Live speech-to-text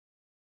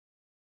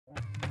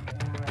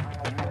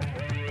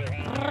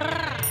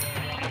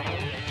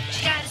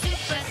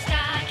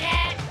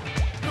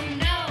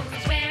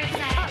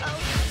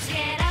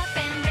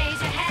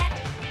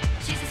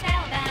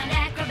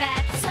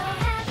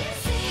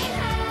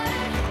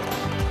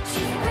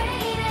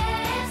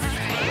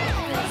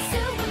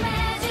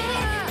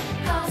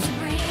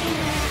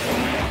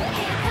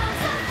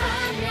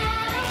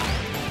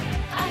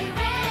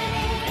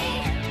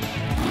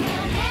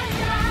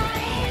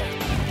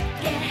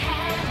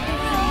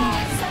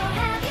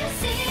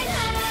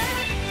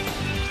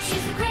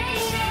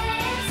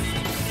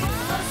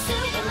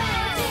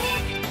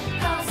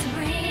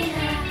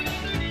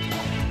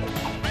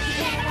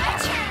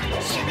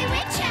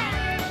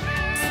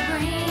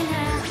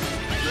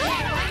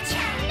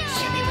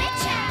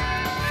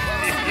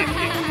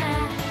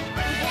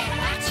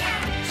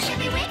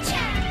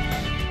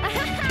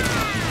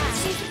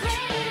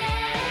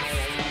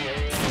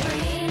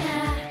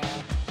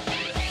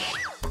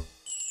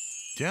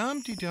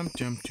Dumpty dum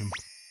dum dum.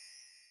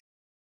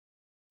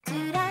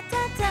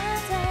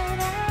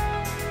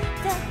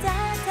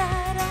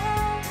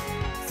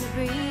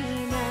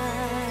 Sabrina.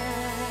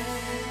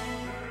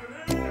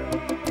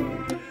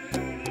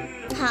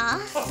 Huh?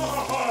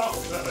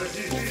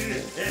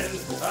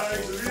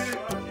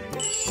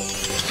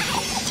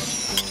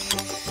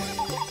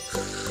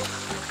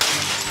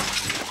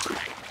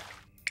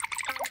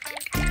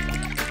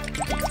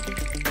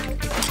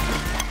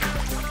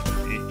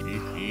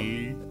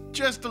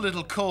 Just a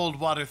little cold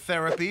water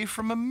therapy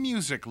from a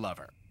music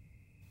lover.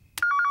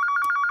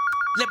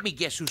 Let me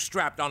guess who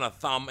strapped on a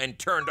thumb and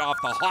turned off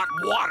the hot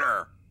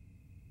water.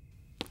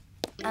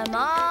 I'm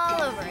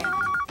all over it.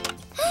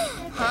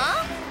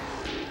 Huh?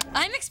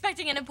 I'm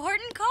expecting an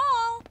important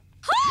call.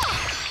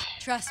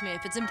 Trust me,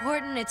 if it's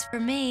important, it's for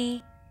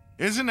me.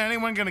 Isn't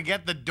anyone gonna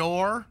get the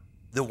door?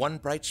 The one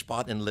bright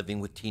spot in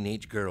living with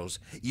teenage girls,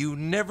 you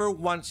never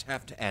once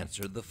have to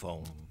answer the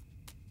phone.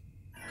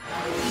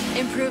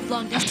 Improved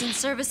long-distance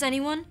service,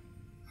 anyone?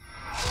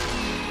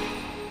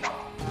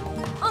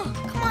 Oh,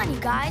 come on, you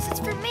guys. It's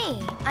for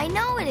me. I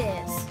know it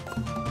is.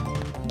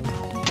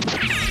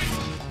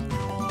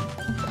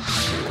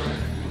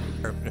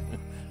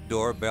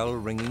 Doorbell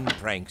ringing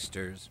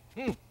pranksters.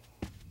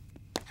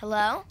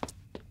 Hello?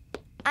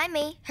 I'm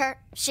me, her,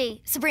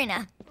 she,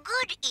 Sabrina.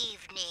 Good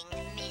evening,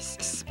 Miss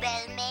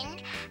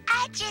Spellman.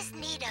 I just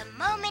need a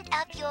moment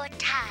of your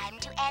time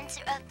to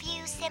answer a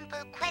few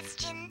simple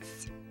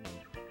questions.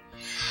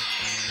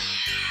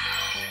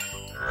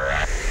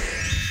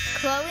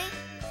 Chloe,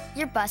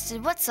 you're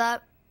busted. What's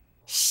up?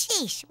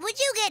 Sheesh, would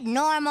you get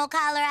normal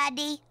caller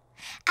ID?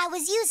 I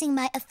was using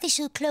my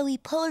official Chloe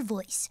poll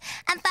voice.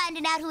 I'm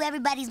finding out who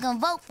everybody's gonna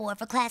vote for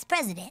class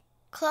president.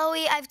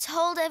 Chloe, I've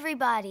told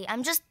everybody.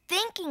 I'm just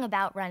thinking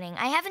about running.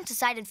 I haven't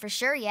decided for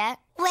sure yet.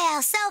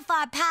 Well, so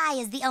far Pi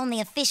is the only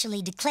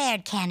officially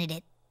declared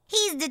candidate.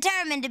 He's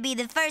determined to be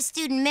the first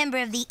student member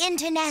of the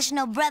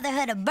International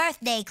Brotherhood of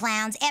Birthday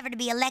Clowns ever to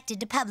be elected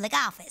to public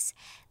office.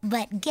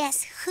 But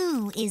guess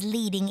who is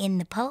leading in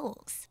the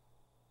polls?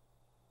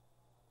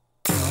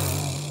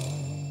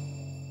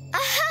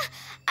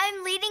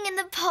 I'm leading in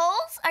the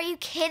polls? Are you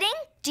kidding?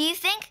 Do you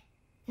think?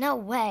 No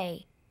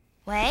way.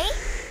 Way?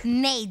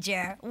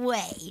 Major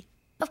way.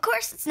 Of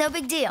course, it's no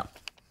big deal.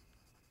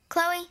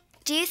 Chloe,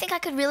 do you think I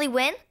could really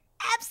win?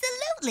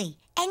 Absolutely.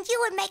 And you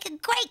would make a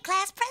great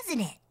class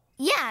president.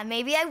 Yeah,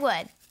 maybe I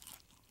would.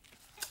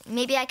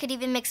 Maybe I could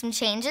even make some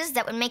changes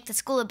that would make the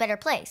school a better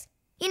place.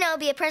 You know,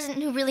 be a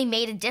president who really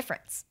made a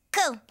difference.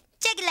 Cool.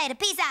 Check you later.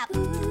 Peace out.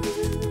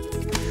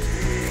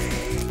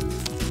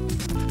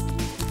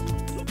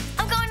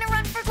 I'm going to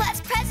run for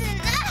class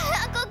president.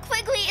 Uncle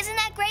Quigley, isn't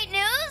that great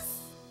news?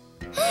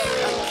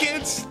 I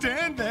can't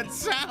stand that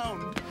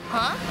sound.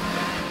 Huh?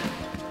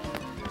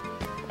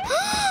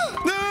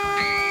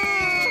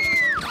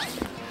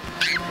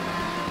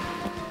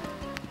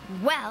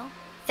 Well,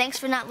 thanks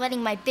for not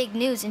letting my big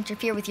news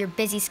interfere with your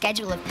busy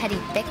schedule of petty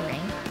bickering.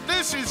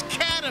 This is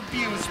cat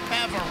abuse,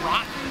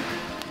 Pavarotti.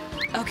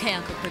 Okay,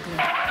 Uncle Quigley,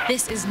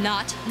 this is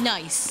not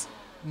nice.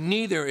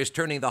 Neither is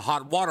turning the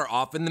hot water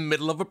off in the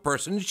middle of a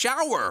person's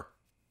shower.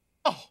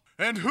 Oh,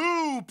 and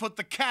who put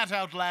the cat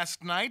out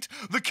last night?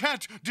 The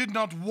cat did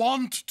not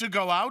want to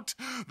go out.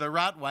 The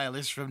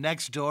Rottweilers from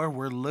next door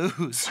were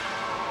loose.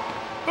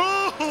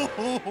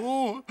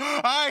 Oh,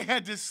 I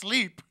had to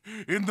sleep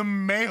in the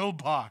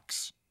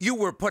mailbox. You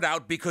were put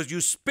out because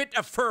you spit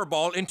a fur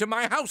ball into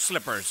my house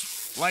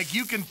slippers. Like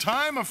you can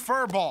time a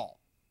fur ball.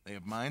 They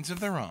have minds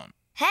of their own.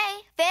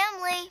 Hey,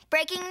 family,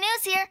 breaking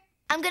news here.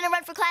 I'm going to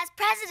run for class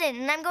president,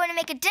 and I'm going to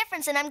make a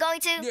difference, and I'm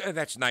going to... Yeah,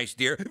 that's nice,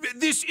 dear.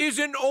 This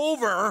isn't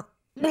over.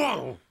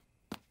 Whoa.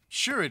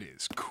 Sure it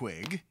is,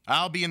 Quig.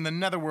 I'll be in the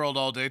netherworld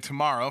all day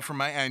tomorrow for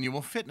my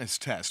annual fitness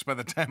test. By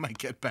the time I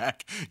get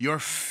back, your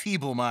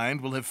feeble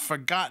mind will have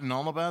forgotten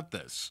all about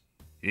this.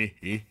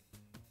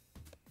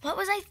 What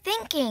was I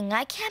thinking?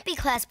 I can't be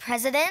class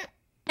president.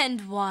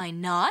 And why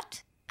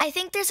not? I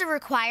think there's a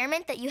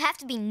requirement that you have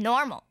to be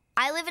normal.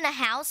 I live in a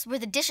house where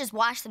the dishes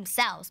wash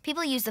themselves.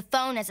 People use the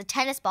phone as a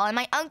tennis ball, and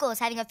my uncle is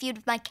having a feud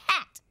with my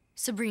cat.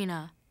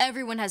 Sabrina,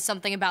 everyone has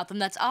something about them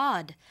that's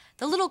odd.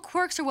 The little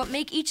quirks are what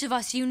make each of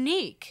us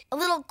unique. A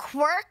little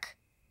quirk?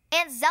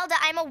 Aunt Zelda,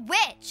 I'm a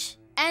witch.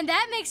 And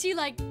that makes you,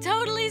 like,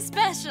 totally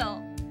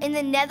special. In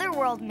the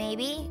netherworld,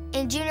 maybe.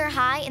 In junior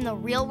high, in the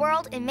real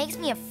world, it makes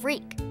me a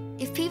freak.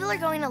 If people are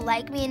going to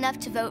like me enough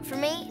to vote for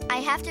me, I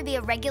have to be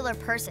a regular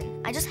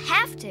person. I just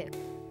have to.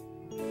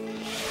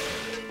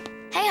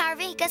 Hey,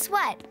 Harvey, guess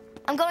what?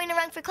 I'm going to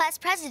run for class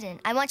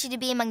president. I want you to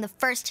be among the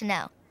first to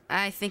know.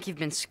 I think you've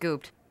been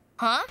scooped.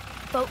 Huh?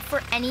 Vote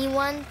for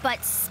anyone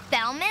but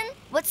Spellman?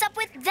 What's up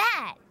with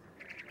that?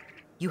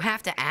 You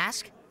have to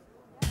ask?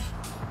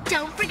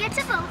 Don't forget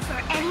to vote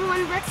for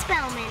anyone but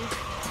Spellman.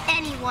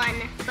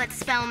 Anyone but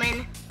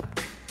Spellman.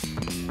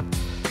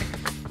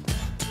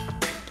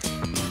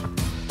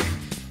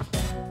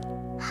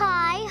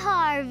 Hi,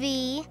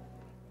 Harvey.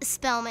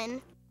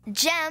 Spellman.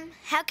 Jem,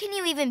 how can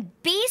you even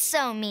be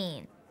so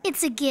mean?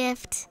 It's a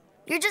gift.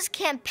 You're just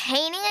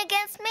campaigning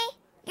against me?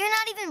 You're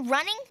not even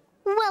running?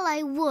 Well,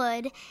 I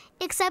would,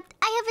 except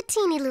I have a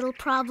teeny little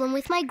problem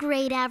with my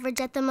grade average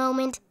at the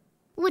moment,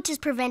 which is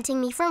preventing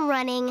me from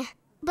running.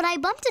 But I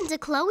bumped into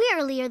Chloe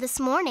earlier this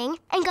morning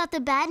and got the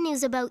bad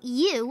news about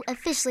you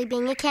officially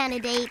being a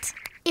candidate.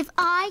 If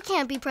I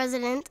can't be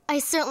president, I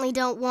certainly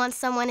don't want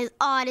someone as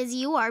odd as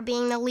you are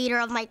being the leader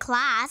of my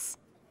class.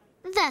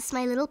 That's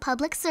my little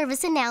public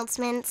service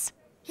announcements.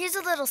 Here's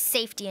a little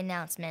safety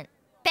announcement.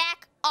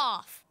 Back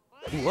off.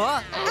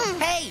 What?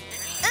 Hey!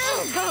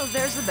 Oh,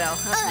 there's the bell.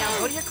 Now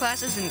go to your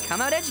classes and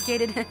come out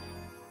educated.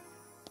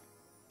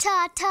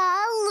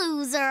 Ta-ta,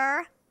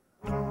 loser.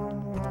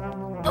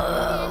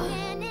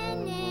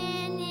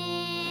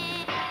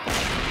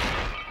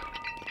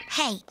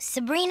 Hey,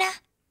 Sabrina,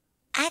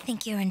 I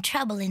think you're in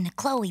trouble in the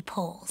Chloe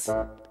polls.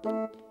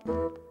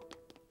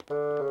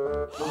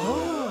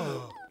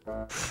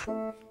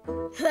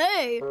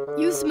 Hey,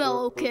 you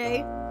smell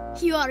okay.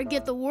 You ought to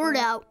get the word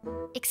out.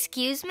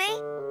 Excuse me?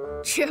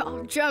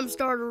 Yeah, Jem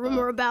started a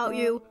rumor about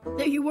you,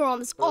 that you were on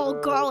this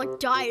all-garlic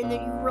diet and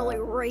that you really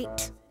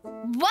raked.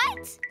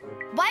 What?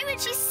 Why would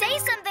she say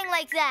something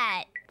like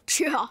that?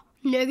 Yeah,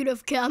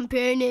 negative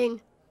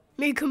campaigning.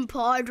 Me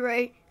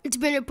compadre, it's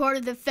been a part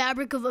of the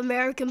fabric of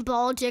American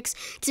politics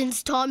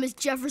since Thomas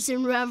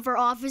Jefferson ran for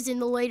office in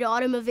the late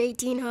autumn of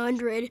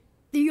 1800.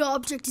 The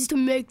object is to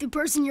make the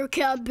person you're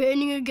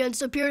campaigning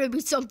against appear to be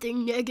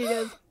something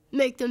negative.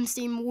 Make them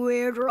seem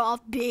weird or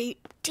offbeat.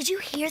 Did you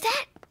hear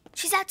that?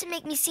 She's out to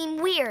make me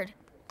seem weird.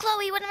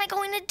 Chloe, what am I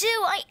going to do?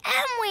 I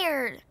am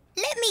weird.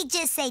 Let me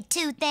just say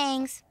two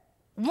things.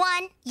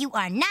 One, you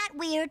are not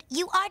weird,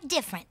 you are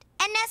different,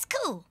 and that's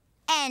cool.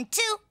 And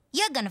two,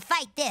 you're gonna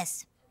fight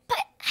this. But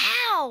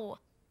how?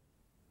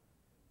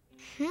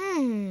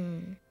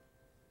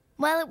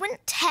 Well, it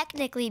wouldn't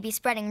technically be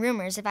spreading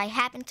rumors if I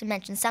happened to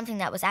mention something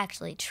that was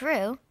actually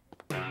true.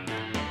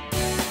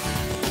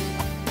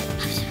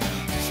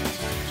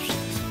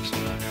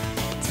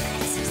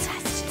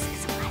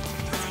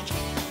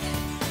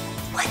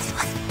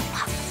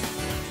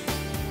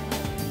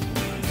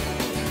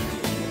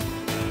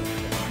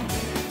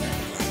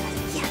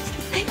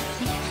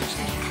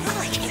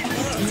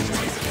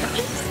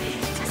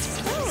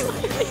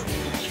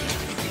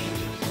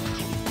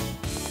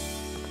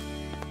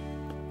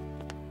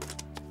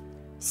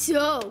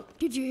 So,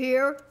 did you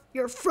hear?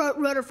 You're front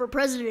runner for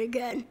president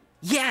again.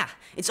 Yeah,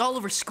 it's all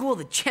over school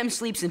that Jem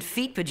sleeps in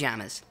feet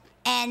pajamas.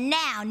 And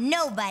now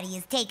nobody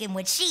is taking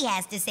what she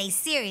has to say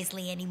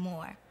seriously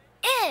anymore.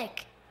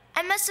 Ick!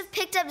 I must have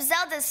picked up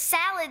Zelda's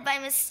salad by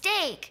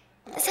mistake.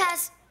 This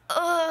has,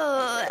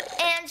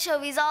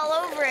 anchovies all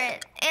over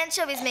it.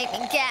 Anchovies make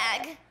me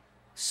gag.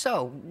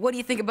 So, what do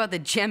you think about the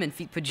Jem in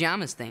feet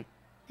pajamas thing?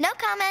 No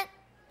comment.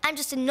 I'm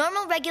just a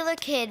normal, regular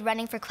kid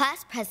running for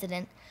class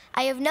president.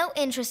 I have no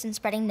interest in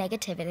spreading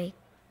negativity.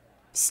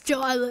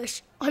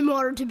 Stylish. I'm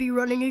honored to be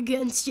running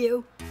against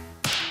you.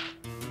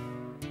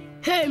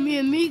 Hey, mi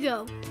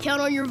amigo.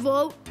 Count on your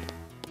vote?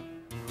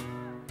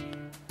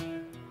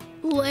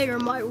 Later,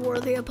 my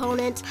worthy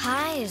opponent.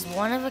 Pie is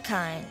one of a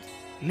kind.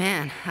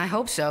 Man, I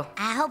hope so.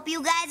 I hope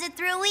you guys are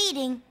through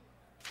eating.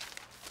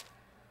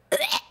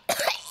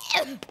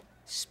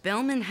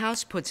 Spellman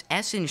House puts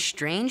S in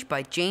strange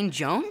by Jane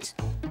Jones?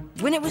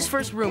 When it was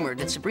first rumored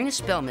that Sabrina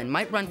Spellman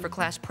might run for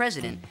class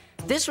president,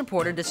 this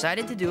reporter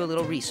decided to do a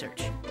little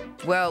research.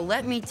 Well,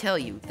 let me tell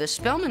you, the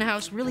Spellman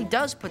House really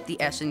does put the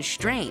S in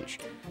strange.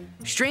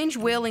 Strange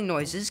wailing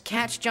noises,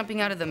 cats jumping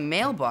out of the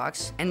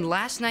mailbox, and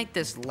last night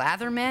this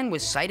lather man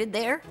was sighted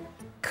there?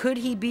 Could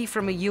he be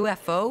from a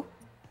UFO?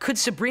 Could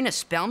Sabrina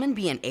Spellman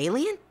be an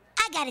alien?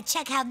 I gotta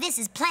check how this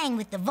is playing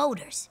with the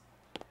voters.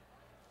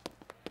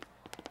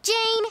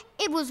 Jane,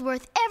 it was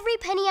worth every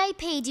penny I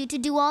paid you to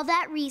do all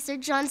that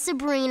research on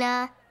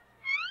Sabrina.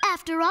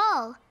 After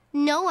all,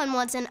 no one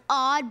wants an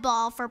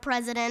oddball for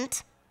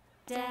president.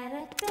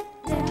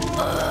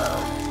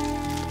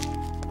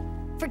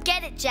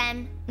 Forget it,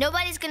 Jen.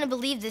 Nobody's gonna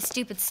believe this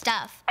stupid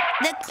stuff.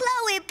 The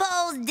Chloe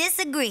polls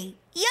disagree.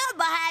 You're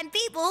behind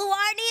people who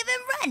aren't even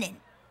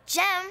running.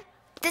 Jem,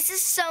 this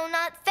is so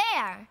not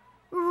fair.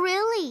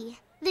 Really?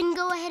 Then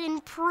go ahead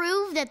and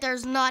prove that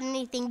there's not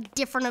anything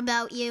different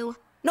about you.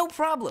 No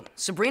problem.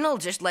 Sabrina will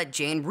just let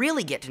Jane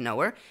really get to know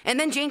her, and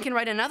then Jane can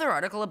write another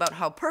article about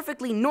how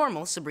perfectly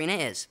normal Sabrina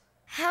is.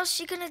 How's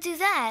she gonna do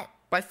that?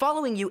 By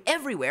following you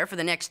everywhere for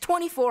the next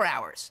 24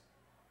 hours.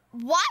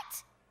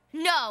 What?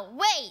 No,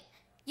 wait.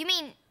 You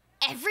mean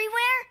everywhere?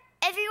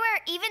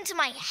 Everywhere, even to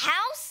my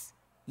house?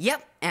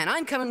 Yep, and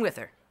I'm coming with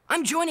her.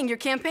 I'm joining your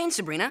campaign,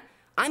 Sabrina.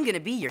 I'm gonna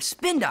be your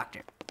spin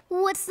doctor.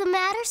 What's the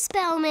matter,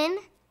 Spellman?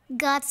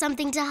 Got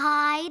something to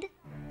hide?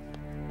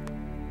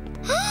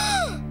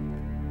 Huh?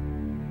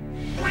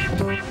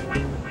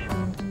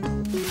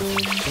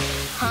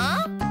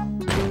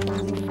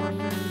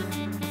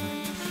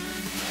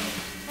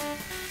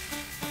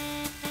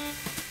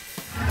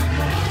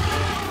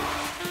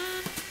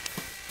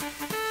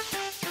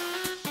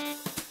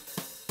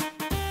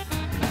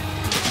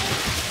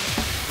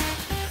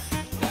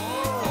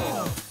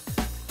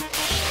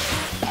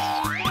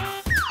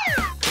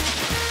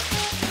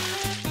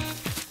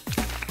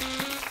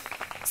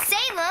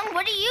 Salem,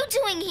 what are you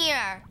doing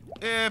here?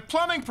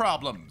 Plumbing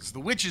problems. The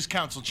Witches'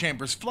 Council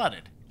chamber's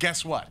flooded.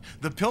 Guess what?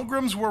 The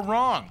Pilgrims were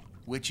wrong.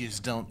 Witches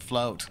don't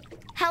float.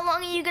 How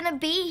long are you gonna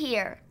be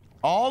here?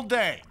 All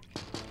day.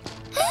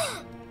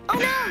 Oh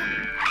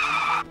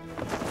no!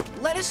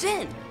 Let us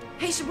in.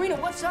 Hey, Sabrina,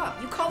 what's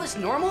up? You call this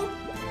normal?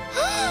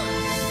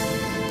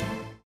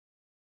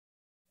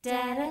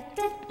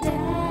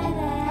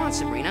 Come on,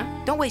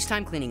 Sabrina. Don't waste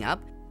time cleaning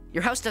up.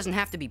 Your house doesn't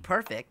have to be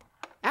perfect.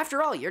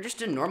 After all, you're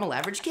just a normal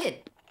average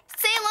kid.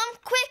 Salem,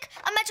 quick!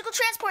 A magical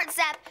transport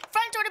zap.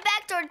 Front door to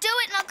back door. Do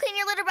it and I'll clean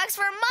your litter box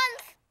for a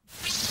month.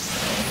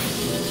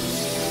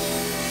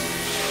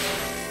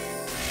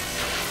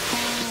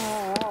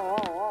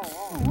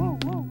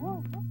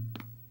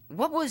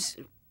 What was...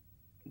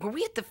 Were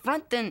we at the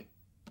front then?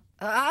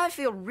 I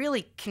feel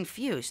really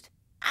confused.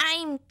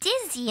 I'm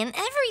dizzy and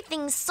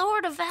everything's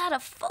sort of out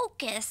of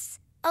focus.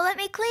 Oh, let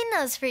me clean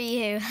those for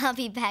you. I'll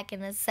be back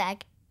in a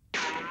sec.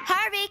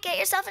 Harvey, get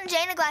yourself and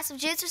Jane a glass of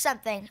juice or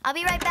something. I'll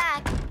be right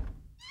back.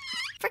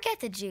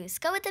 Forget the juice.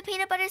 Go with the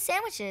peanut butter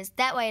sandwiches.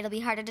 That way it'll be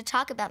harder to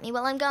talk about me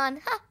while I'm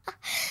gone.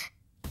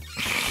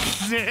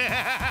 Aunt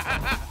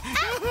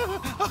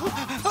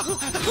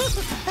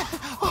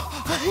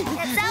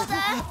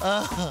Zelda!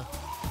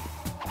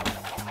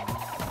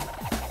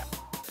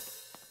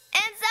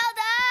 Aunt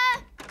Zelda!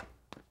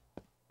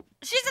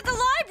 She's at the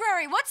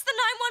library. What's the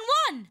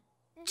 911?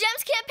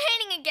 Jem's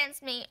campaigning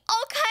against me.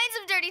 All kinds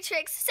of dirty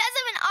tricks. Says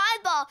I'm an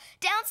oddball.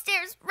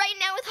 Downstairs right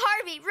now with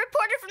Harvey,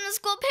 reporter from the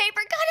school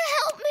paper. Gotta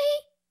help me.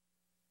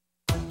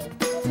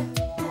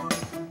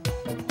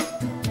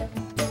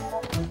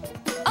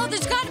 Oh,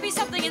 there's got to be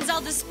something in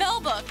Zelda's spell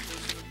book.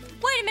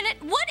 Wait a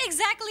minute. What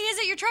exactly is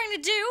it you're trying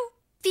to do?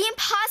 The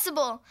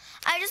impossible.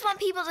 I just want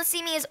people to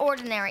see me as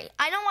ordinary.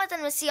 I don't want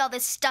them to see all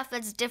this stuff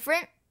that's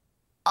different.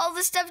 All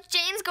the stuff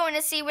Jane's going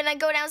to see when I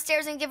go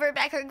downstairs and give her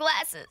back her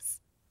glasses.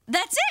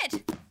 That's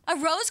it! A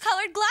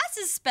rose-colored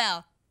glasses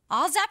spell.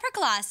 I'll zap her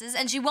glasses,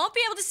 and she won't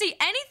be able to see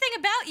anything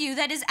about you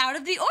that is out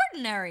of the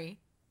ordinary.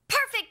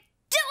 Perfect!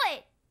 Do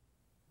it!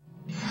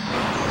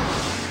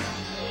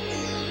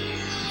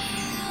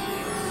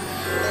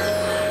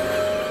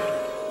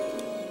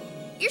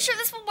 You sure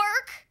this will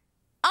work?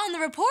 On the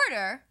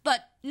reporter,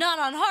 but not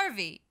on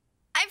Harvey.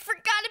 I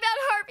forgot about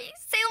Harvey.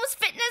 Salem's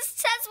fitness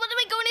test. What am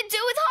I going to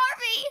do with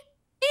Harvey?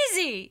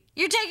 Easy.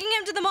 You're taking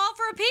him to the mall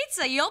for a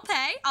pizza. You'll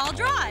pay. I'll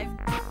drive.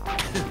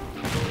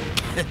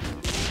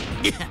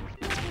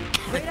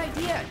 Great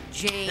idea,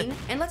 Jane.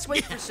 And let's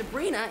wait for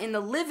Sabrina in the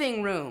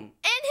living room.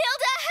 And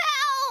Hilda,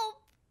 help!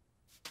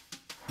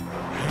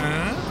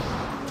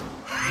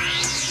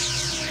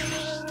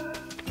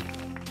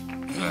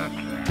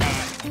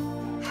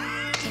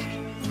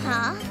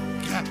 Huh?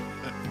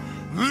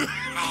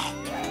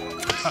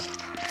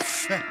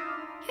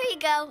 Here you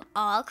go,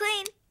 all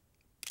clean.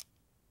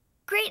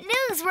 Great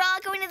news, we're all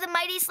going to the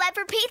Mighty Slab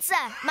for pizza.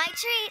 My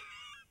treat.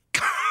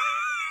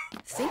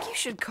 Think you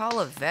should call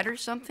a vet or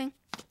something?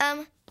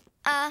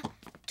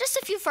 Just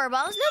a few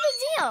furballs, no big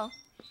deal.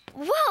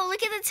 Whoa,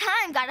 look at the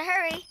time, gotta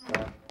hurry.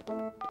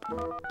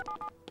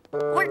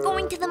 We're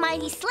going to the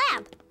Mighty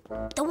Slab.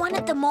 The one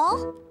at the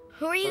mall?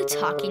 Who are you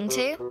talking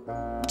to?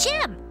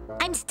 Jim.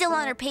 I'm still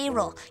on her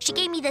payroll. She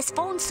gave me this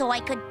phone so I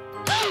could...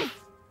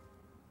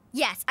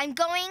 Yes, I'm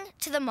going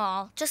to the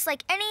mall, just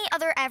like any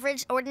other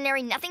average,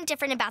 ordinary, nothing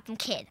different about them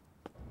kid.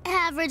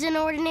 Average and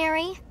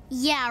ordinary?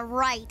 Yeah,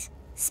 right.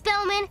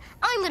 Spellman,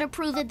 I'm gonna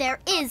prove that there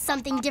is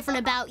something different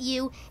about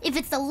you if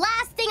it's the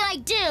last thing I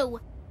do.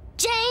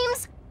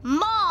 James,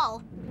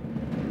 mall!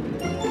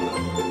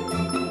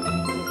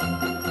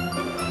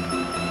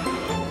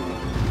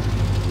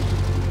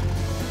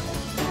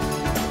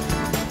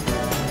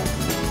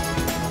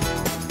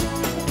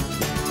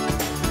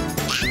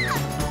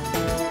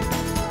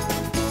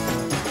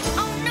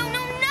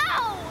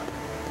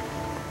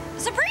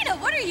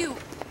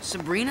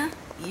 Sabrina,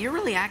 you're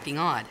really acting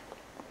odd.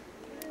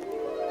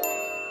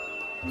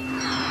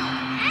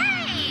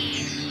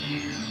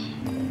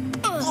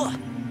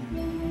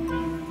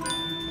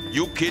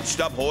 You kids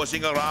stop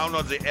horsing around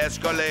on the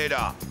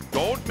escalator.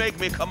 Don't make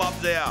me come up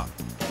there.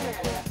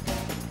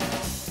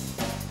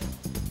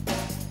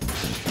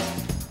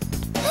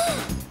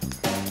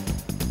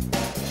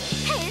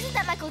 Hey, isn't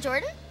that Michael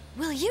Jordan?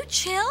 Will you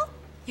chill?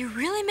 You're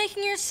really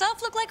making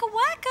yourself look like a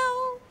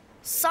wacko.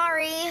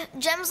 Sorry,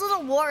 Jem's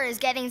little war is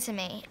getting to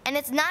me. And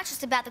it's not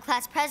just about the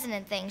class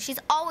president thing. She's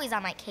always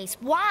on my case.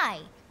 Why?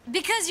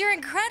 Because you're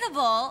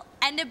incredible,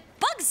 and it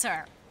bugs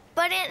her.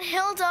 But Aunt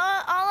Hilda,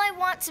 all I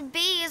want to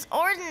be is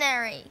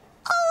ordinary.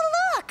 Oh,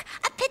 look!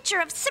 A picture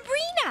of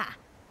Sabrina.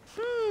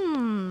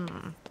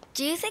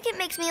 Do you think it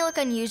makes me look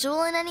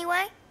unusual in any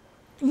way?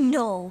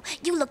 No,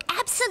 you look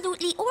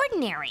absolutely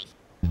ordinary.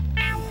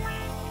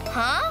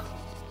 Huh?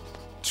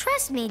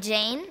 Trust me,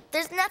 Jane.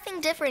 There's nothing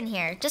different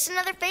here. Just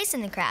another face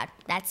in the crowd.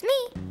 That's me.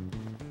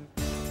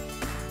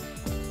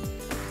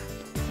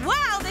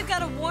 Wow, they've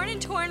got a worn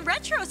and torn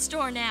retro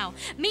store now.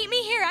 Meet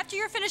me here after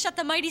you're finished at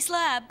the Mighty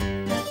Slab.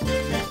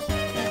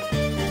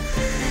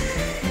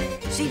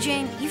 See,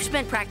 Jane, you've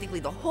spent practically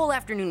the whole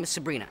afternoon with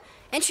Sabrina,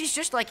 and she's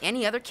just like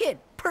any other kid.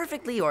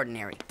 perfectly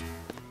ordinary.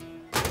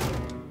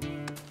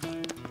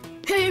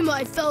 Hey,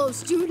 my fellow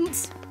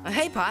students.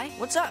 Hey, Pi,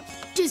 what's up?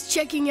 Just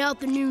checking out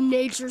the new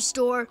nature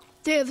store.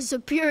 They have a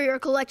superior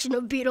collection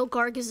of beetle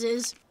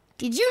carcasses.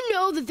 Did you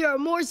know that there are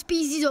more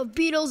species of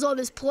beetles on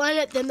this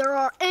planet than there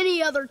are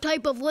any other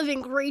type of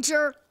living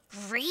creature?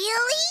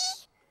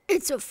 Really?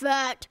 It's a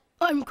fact.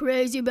 I'm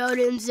crazy about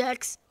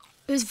insects.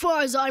 As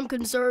far as I'm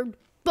concerned,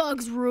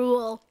 bugs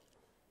rule.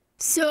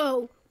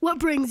 So, what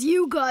brings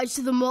you guys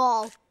to the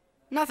mall?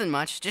 Nothing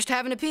much, just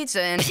having a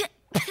pizza and...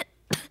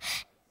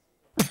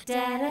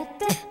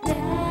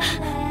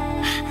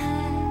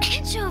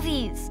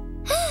 Anchovies!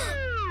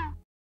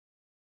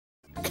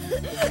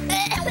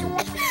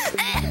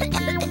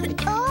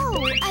 Oh,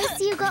 I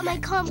see you got my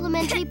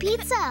complimentary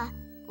pizza.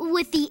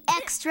 With the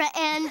extra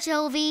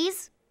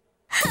anchovies.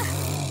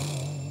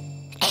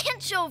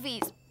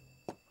 Anchovies!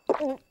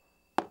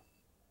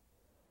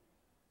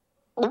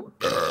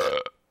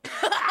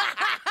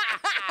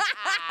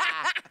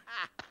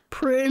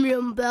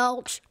 Premium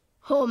belch.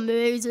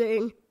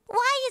 Amazing.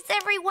 Why is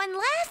everyone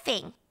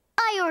laughing?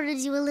 I ordered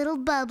you a little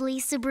bubbly,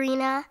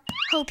 Sabrina.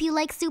 Hope you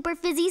like super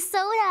fizzy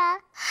soda.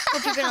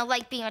 Hope you're gonna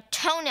like being a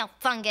toenail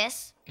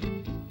fungus.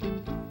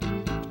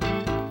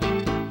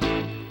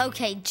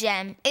 Okay,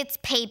 Jem, it's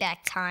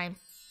payback time.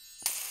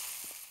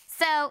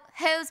 So,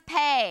 who's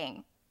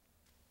paying?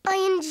 I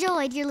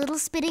enjoyed your little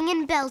spitting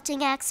and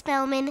belching act,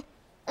 Spellman.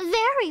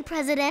 Very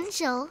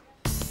presidential.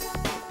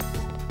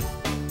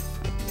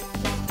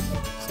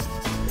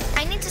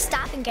 I need to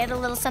stop and get a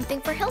little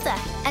something for Hilda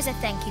as a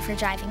thank you for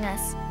driving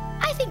us.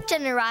 I think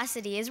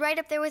generosity is right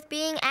up there with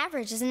being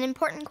average as an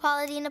important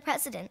quality in a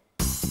president.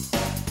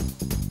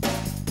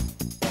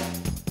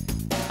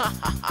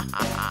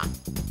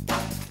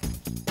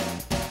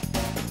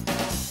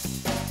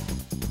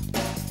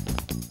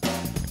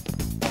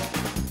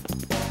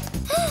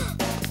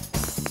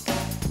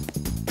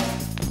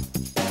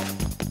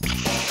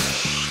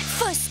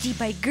 Fusty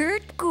by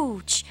Gert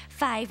Gooch.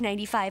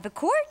 $5.95 a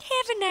quart.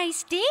 Have a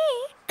nice day.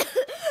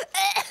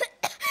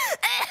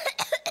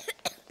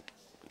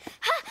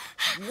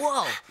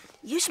 Whoa,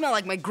 you smell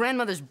like my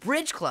grandmother's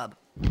bridge club.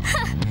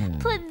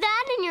 Put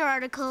that in your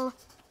article.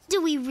 Do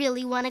we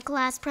really want a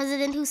class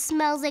president who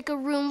smells like a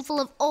room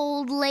full of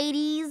old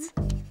ladies?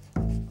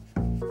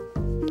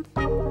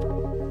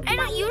 I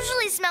don't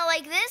usually smell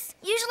like this.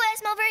 Usually I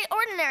smell very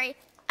ordinary.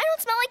 I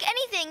don't smell like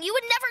anything. You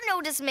would never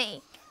notice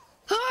me.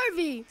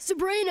 Harvey,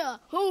 Sabrina,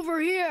 over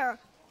here.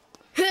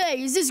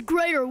 Hey, is this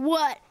great or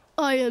what?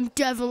 I am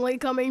definitely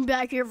coming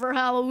back here for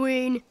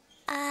Halloween.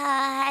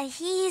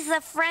 He's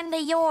a friend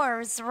of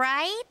yours,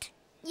 right?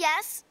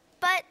 Yes,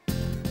 but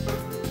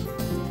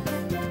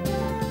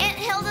Aunt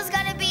Hilda's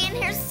gotta be in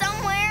here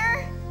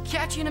somewhere.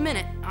 Catch you in a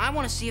minute. I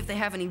want to see if they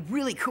have any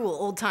really cool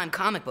old-time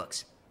comic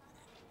books.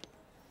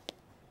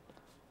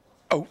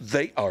 Oh,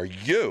 they are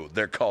you.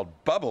 They're called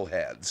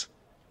bubbleheads.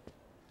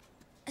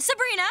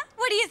 Sabrina,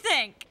 what do you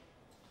think?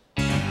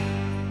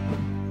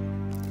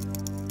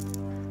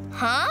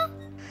 Huh?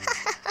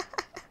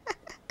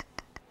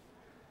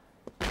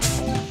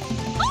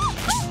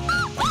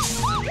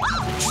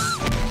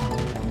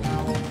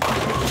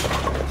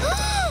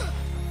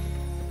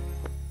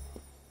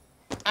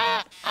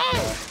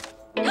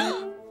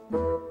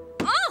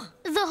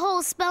 The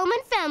whole Spellman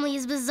family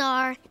is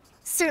bizarre.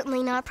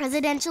 Certainly not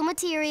presidential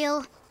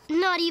material.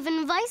 Not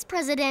even vice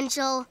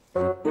presidential.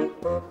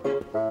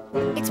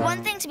 It's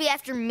one thing to be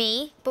after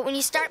me, but when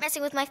you start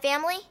messing with my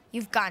family,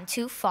 you've gone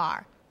too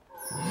far.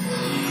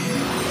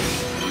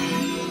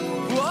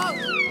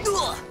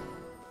 Whoa!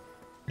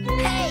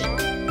 Hey!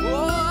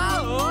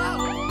 Whoa!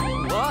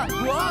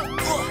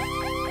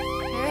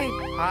 Hey,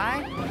 Pi?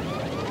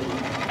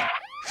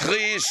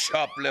 Freeze,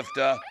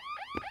 shoplifter.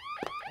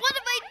 What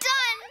have I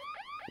done?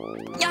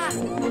 Yeah!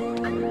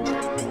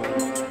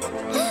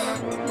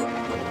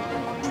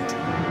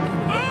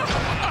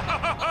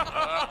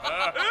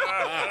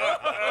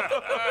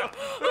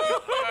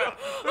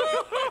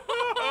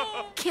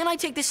 Can't I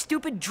take this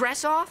stupid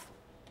dress off?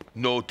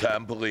 No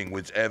tampering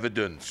with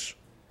evidence.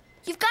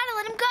 You've got to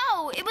let him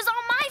go. It was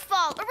all my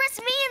fault. Arrest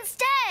me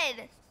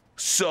instead.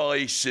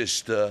 Sorry,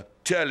 sister.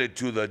 Tell it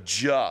to the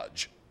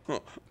judge.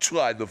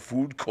 Try the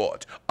food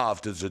court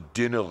after the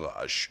dinner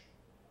rush.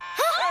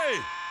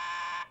 Hey!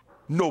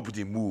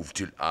 Nobody move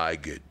till I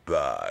get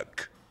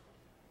back.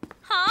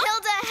 Huh?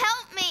 Hilda,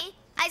 help me.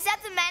 I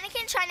zapped the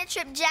mannequin trying to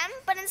trip Jem,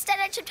 but instead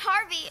I tripped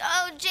Harvey.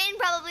 Oh, Jane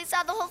probably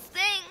saw the whole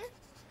thing.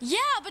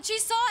 Yeah, but she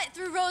saw it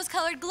through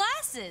rose-colored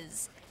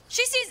glasses.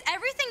 She sees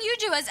everything you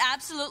do as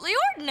absolutely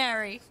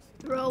ordinary.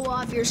 Throw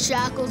off your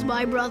shackles,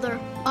 my brother.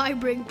 I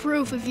bring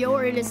proof of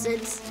your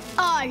innocence.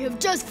 I have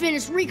just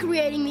finished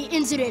recreating the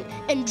incident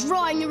and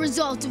drawing the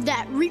results of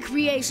that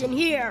recreation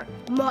here.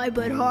 My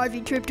bud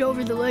Harvey tripped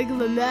over the leg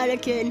of a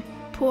mannequin.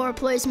 Poor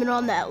placement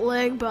on that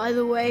leg, by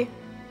the way.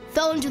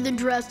 Fell into the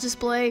dress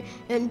display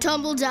and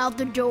tumbled out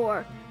the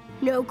door.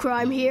 No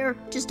crime here,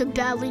 just a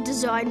badly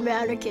designed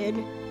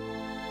mannequin.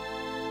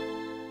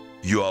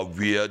 You're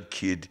weird,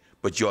 kid,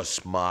 but you're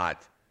smart.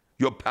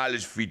 Your pal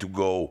is free to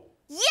go.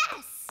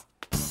 Yes!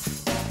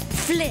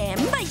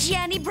 Phlegm by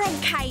Gianni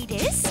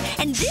Bronchitis.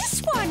 And this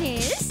one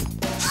is...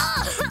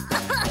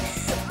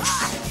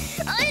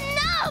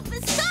 Enough!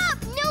 Stop!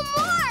 No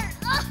more!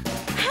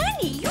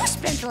 Honey, you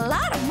spent a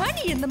lot of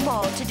money in the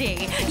mall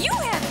today. You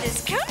have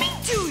this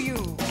coming to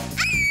you.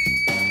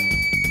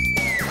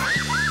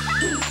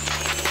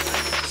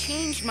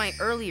 Changed my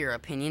earlier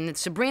opinion that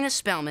Sabrina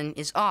Spellman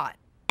is odd.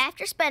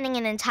 After spending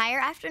an entire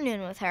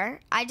afternoon with her,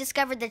 I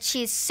discovered that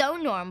she is so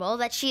normal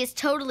that she is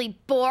totally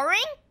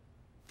boring?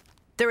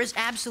 There is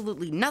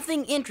absolutely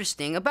nothing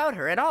interesting about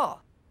her at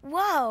all.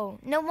 Whoa,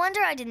 no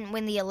wonder I didn't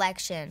win the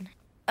election.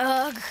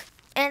 Ugh.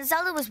 Aunt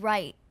Zelda was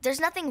right. There's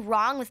nothing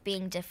wrong with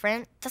being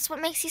different. That's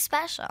what makes you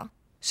special.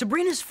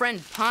 Sabrina's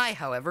friend Pi,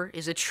 however,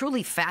 is a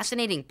truly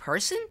fascinating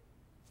person.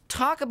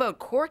 Talk about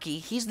quirky,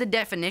 he's the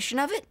definition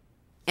of it.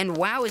 And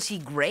wow, is he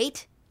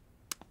great?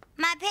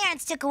 My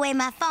parents took away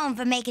my phone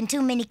for making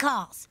too many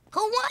calls.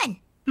 Who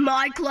won?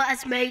 My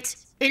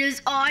classmates, it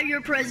is I,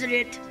 your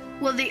president.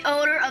 Will the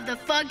owner of the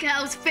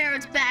Funkhouse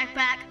Ferret's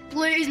backpack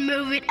please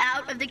move it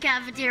out of the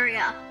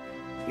cafeteria?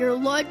 Your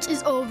lunch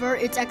is over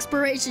its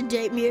expiration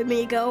date, mi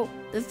amigo.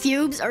 The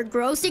fumes are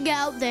grossing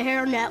out the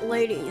hairnet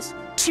ladies.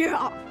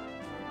 Ciao.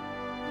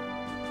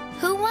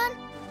 Who won?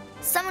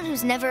 Someone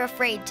who's never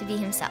afraid to be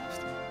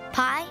himself.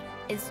 Pi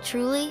is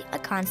truly a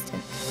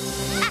constant.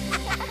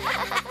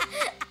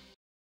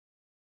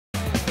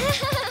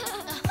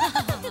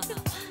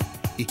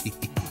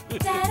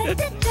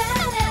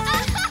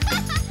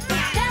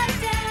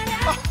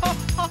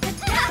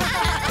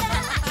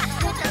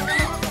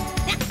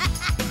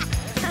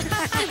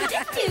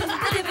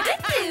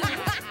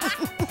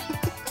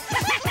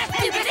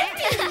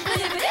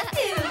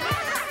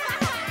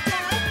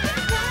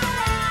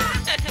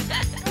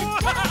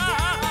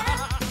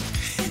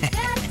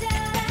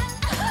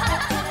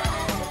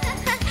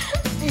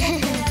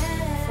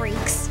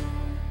 Freaks.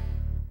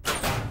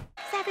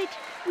 Savage,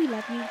 we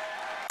love you.